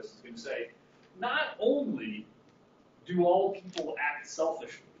ethical egoist is going to say, not only do all people act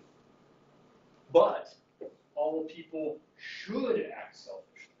selfishly, but all people should act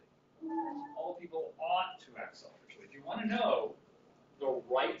selfishly. All people ought to act selfishly. If you want to know the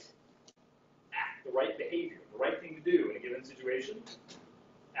right act, the right behavior, the right thing to do in a given situation,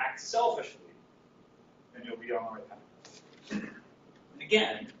 act selfishly, and you'll be on the right path.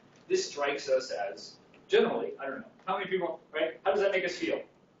 Again, this strikes us as, generally, I don't know, how many people, right? How does that make us feel?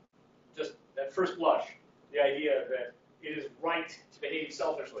 Just at first blush, the idea that it is right to behave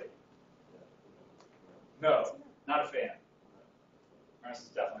selfishly. No, not a fan. Ernest is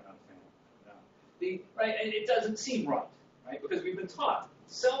definitely not a fan. No. Right, and it doesn't seem right, because we've been taught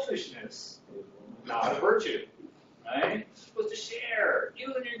selfishness, not a virtue, right? You're supposed to share,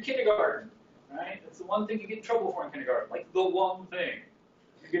 even when you're in kindergarten, right? That's the one thing you get in trouble for in kindergarten, like the one thing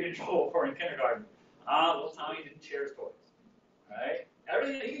you get in trouble for in kindergarten. Well, Tommy didn't share his toys, right?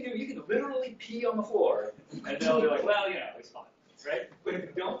 Everything that you can do, you can literally pee on the floor, and they'll be like, well, it's fine, right? But if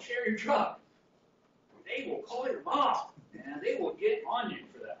you don't share your truck, they will call your mom, and they will get on you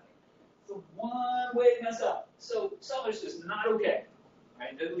for that. It's the one way to mess up. So selfishness is not okay,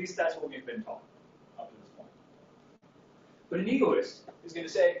 right? At least that's what we've been taught up to this point. But an egoist is going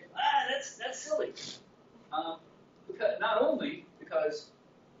to say, that's silly. Because not only because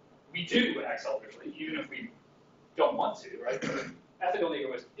we do act selfishly, even if we don't want to, right? Ethical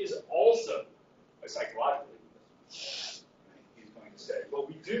egoist is also a psychological egoist. Right? He's going to say, well,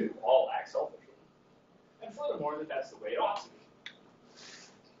 we do all act selfishly. And furthermore, that's the way it ought to be.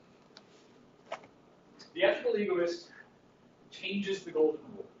 The ethical egoist changes the golden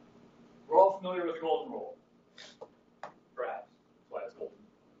rule. We're all familiar with the golden rule. Perhaps. That's why it's golden.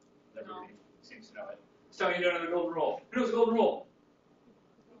 Everybody seems to know it. So you don't know the golden rule. Who knows the golden rule?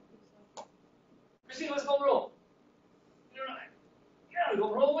 Christina, what's the golden rule? You don't know it. You know the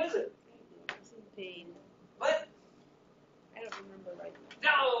golden rule. What is it? Paid. What? I don't remember right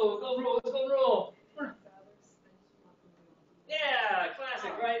now. No, golden rule. What's the golden rule? Yeah,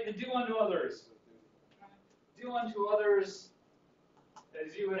 classic, right? The do unto others. Do unto others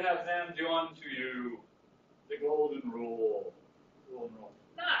as you would have them do unto you. The golden rule. Golden rule.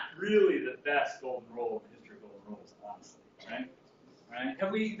 Not really the best golden rule in the history of golden rules, honestly, right? Right?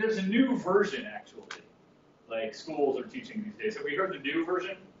 There's a new version, actually, like schools are teaching these days. Have we heard the new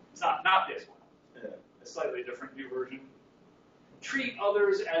version? It's not this one. Yeah. A slightly different new version. Treat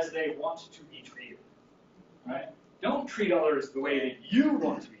others as they want to be treated, right? Don't treat others the way that you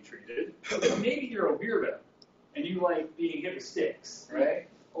want to be treated. Maybe you're a weirdo and you like being hit with sticks, right?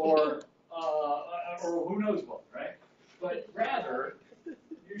 Or who knows what, right? But rather,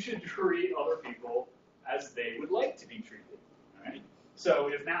 you should treat other people as they would like to be treated, right? So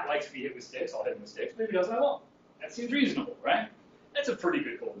if Matt likes to be hit with sticks, I'll hit him with sticks. Maybe he doesn't, I won't. That seems reasonable, right? That's a pretty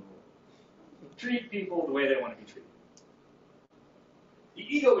good golden rule. Treat people the way they want to be treated. The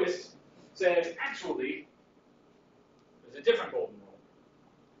egoist says, actually, there's a different golden rule,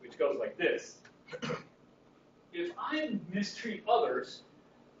 which goes like this. If I mistreat others,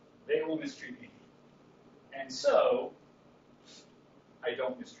 they will mistreat me. And so, I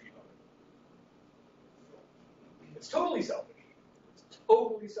don't mistreat others. It's totally selfish. It's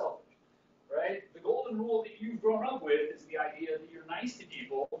totally selfish, right? The golden rule that you've grown up with is the idea that you're nice to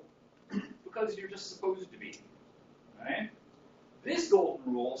people because you're just supposed to be, right? This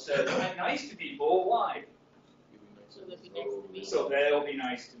golden rule says I'm nice to people. Why? So they'll be nice to me. So they'll be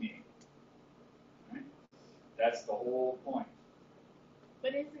nice to me. Right? That's the whole point.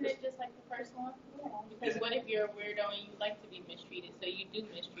 But isn't it just like the first one? Because what if you're a weirdo and you like to be mistreated, so you do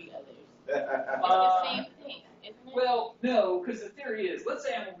mistreat others? It's the same thing, isn't it? Well, no, because the theory is, let's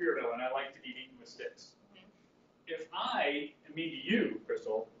say I'm a weirdo and I like to be beaten with sticks. Mm-hmm. If I am mean to you,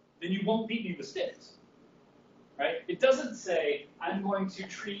 Crystal, then you won't beat me with sticks. Right? It doesn't say, I'm going to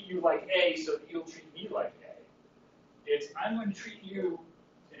treat you like A so that you'll treat me like A. It's, I'm going to treat you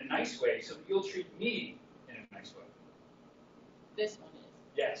in a nice way so that you'll treat me in a nice way. This one is.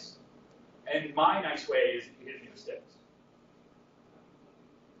 Yes. And my nice way is you hit me with sticks.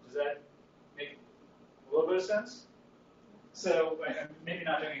 Does that make a little bit of sense? So, I'm maybe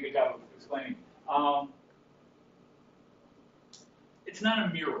not doing a good job of explaining. it's not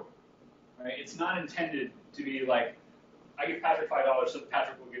a mirror, right? It's not intended to be like, I give Patrick $5, so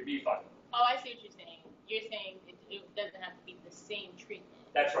Patrick will give me $5. Oh, I see what you're saying. You're saying it doesn't have to be the same treatment.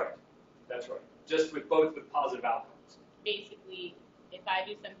 That's right. That's right. Just with both with positive outcomes. Basically, if I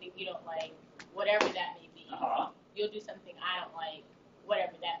do something you don't like, whatever that may be, you'll do something I don't like,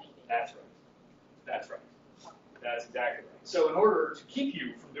 whatever that may be. That's right. That's right. That's exactly right. So in order to keep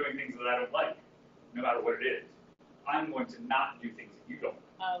you from doing things that I don't like, no matter what it is, I'm going to not do things that you don't like.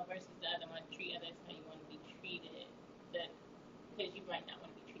 Oh, versus the other one, treat others how you want to be treated, because you might not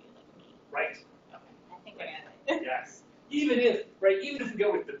want to be treated like me. Right. Okay, I think I got it. Yes. Even if we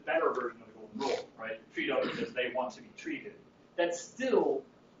go with the better version of the golden rule, right? Treat others as they want to be treated. That's still,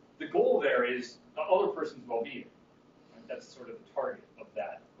 the goal there is the other person's well-being. Right? That's sort of the target of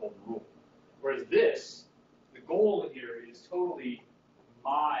that golden rule. Whereas this, the goal here is totally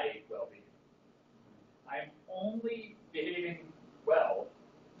my well-being. I'm only behaving well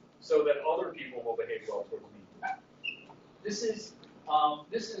so that other people will behave well towards me. This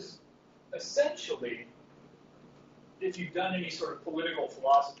is essentially, if you've done any sort of political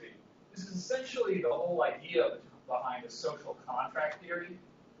philosophy, this is essentially the whole idea behind a social contract theory.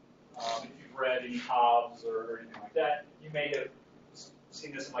 If you've read any Hobbes or anything like that, you may have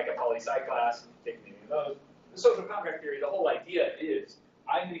seen this in like a poli-sci class, if you've taken any of those. The social contract theory, the whole idea is,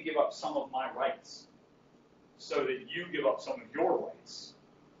 I'm going to give up some of my rights so that you give up some of your rights.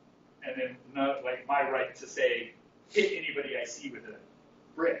 And then, like my right to say, hit anybody I see with a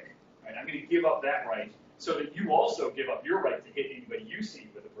brick. Right? I'm going to give up that right so that you also give up your right to hit anybody you see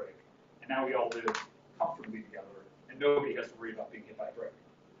with a brick. And now we all live comfortably together, and nobody has to worry about being hit by a brick.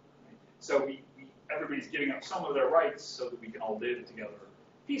 Right? So everybody's giving up some of their rights so that we can all live together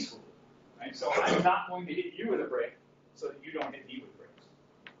peacefully. Right? So I'm not going to hit you with a brick so that you don't hit me with bricks.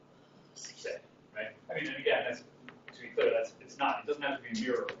 Say, right? I mean, and again, that's, to be clear, it doesn't have to be a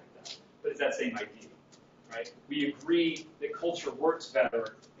mirror like that, but it's that same idea. Right? We agree that culture works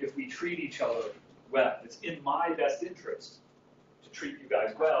better if we treat each other well. It's in my best interest to treat you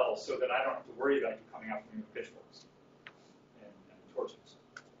guys well so that I don't have to worry about you coming after me with pitchforks and torches.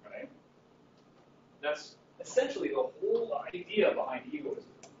 Right? That's essentially the whole idea behind egoism.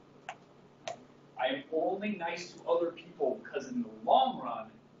 I am only nice to other people because in the long run,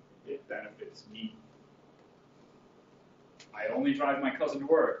 it benefits me. I only drive my cousin to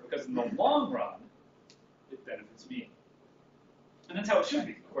work because in the long run, it benefits me. And that's how it should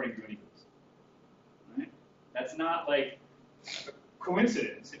be, according to an egoist. Right? That's not like a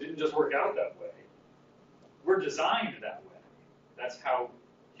coincidence. It didn't just work out that way. We're designed that way. That's how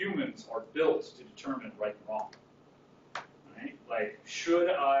humans are built to determine right and wrong. Right? Like, should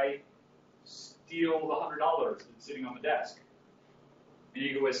I steal the $100 that's sitting on the desk? The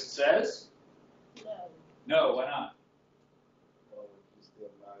egoist says, No. no, why not?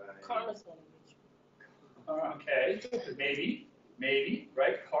 Karma's gonna get you. Okay, maybe,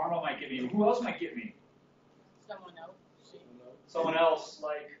 right? Karma might get me. Who else might get me? Someone else. Someone else,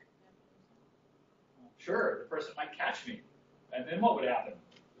 like, sure, the person might catch me. And then what would happen?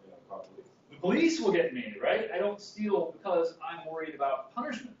 The police will get me, right? I don't steal because I'm worried about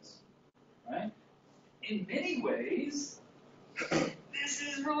punishments, right? In many ways, this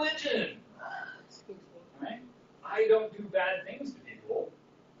is religion, right? I don't do bad things to people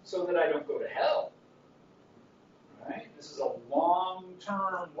so that I don't go to hell, right? This is a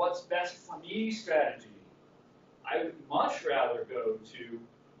long-term, what's best for me strategy. I would much rather go to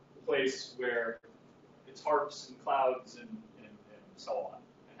the place where it's harps and clouds and so on,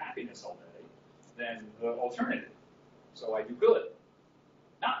 and happiness all day, than the alternative. So I do good.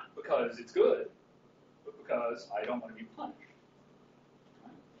 Not because it's good, but because I don't want to be punished.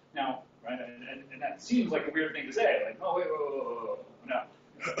 Right? Now, right, and that seems like a weird thing to say, like, oh, wait, no.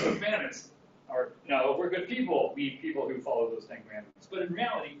 Commandments are, we're good people, we people who follow those 10 commandments. But in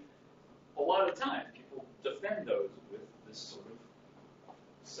reality, a lot of the time, people defend those with this sort of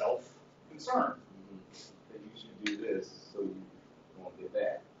self-concern. That you should do this so you won't get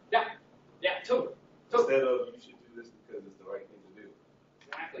that. Yeah, totally. Instead of you should do this because it's the right thing to do.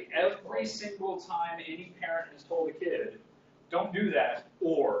 Exactly. Every single time any parent has told a kid, don't do that,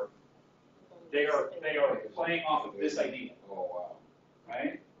 or they are playing off of this idea. Oh, wow.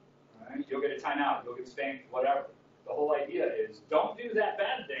 Right? You'll get a timeout, you'll get spanked, whatever. The whole idea is don't do that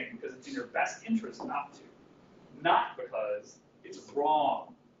bad thing because it's in your best interest not to. Not because it's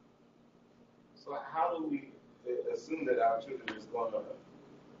wrong. So how do we assume that our children is going to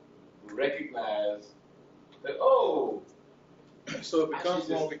recognize that, oh, So it becomes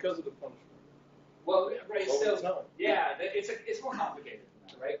wrong because of the punishment. Well, right, Over so, time. yeah, it's more complicated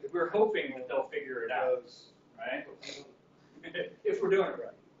than that, right? We're hoping that they'll figure it out, right? If we're doing it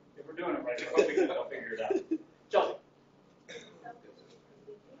right. If we're doing it right, I hope we can all figure it out. Chelsea.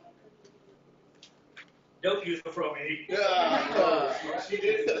 Don't use the from me. She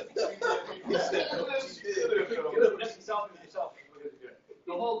did.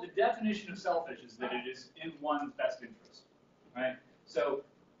 The definition of selfish is that it is in one's best interest, right? So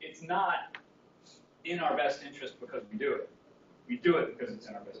it's not in our best interest because we do it. We do it because it's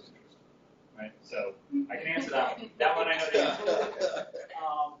in our best interest, right? So I can answer that one. That one I know the answer.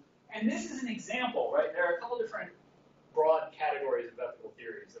 And this is an example, right? There are a couple different broad categories of ethical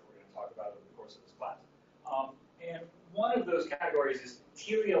theories that we're going to talk about over the course of this class. And one of those categories is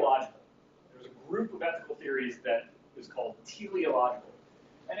teleological. There's a group of ethical theories that is called teleological.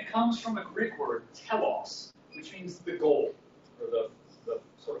 And it comes from a Greek word, telos, which means the goal, or the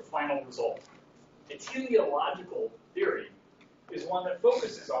sort of final result. A teleological theory is one that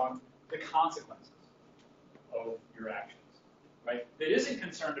focuses on the consequences of your actions, right? That isn't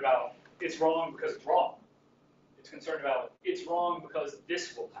concerned about it's wrong because it's wrong. It's concerned about it's wrong because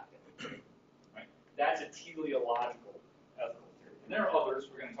this will happen, right? That's a teleological ethical theory. And there are others.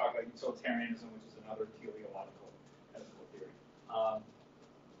 We're going to talk about utilitarianism, which is another teleological ethical theory.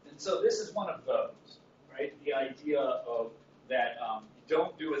 And so this is one of those, right? The idea of that you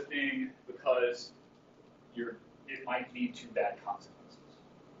don't do a thing because it might lead to bad consequences.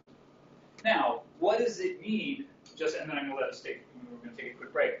 Now, what does it mean? And then I'm going to let us we're going to take a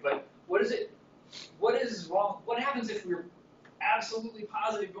quick break. But what is wrong? What happens if we're absolutely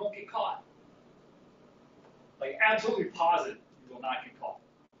positive you won't get caught? Like absolutely positive you will not get caught.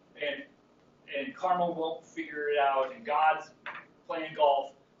 And karma won't figure it out, and God's playing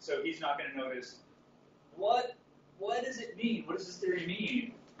golf, so he's not going to notice. What does it mean? What does this theory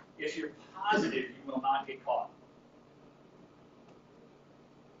mean if you're positive you will not get caught?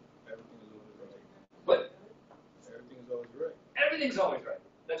 Everything is always right. What? Everything is always right. Everything's always right.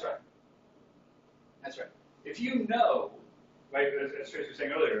 That's right. That's right. If you know, right, as Tracy was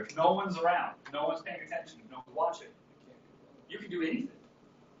saying earlier, if no one's around, no one's paying attention, no one's watching, you can do anything.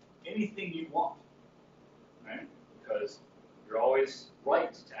 Anything you want. Right? Because you're always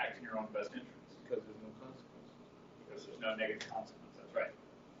right to act in your own best interest. Because there's no consequences. Because there's no negative consequence. That's right.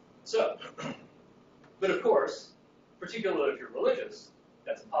 So, but of course, particularly if you're religious,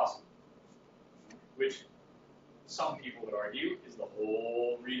 that's impossible. Which some people would argue is the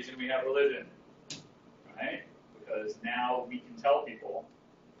whole reason we have religion. Right? Because now we can tell people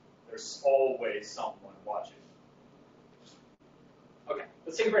there's always someone watching. Okay,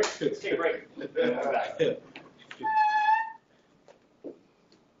 let's take a break. Let's take a break. Then we'll come back.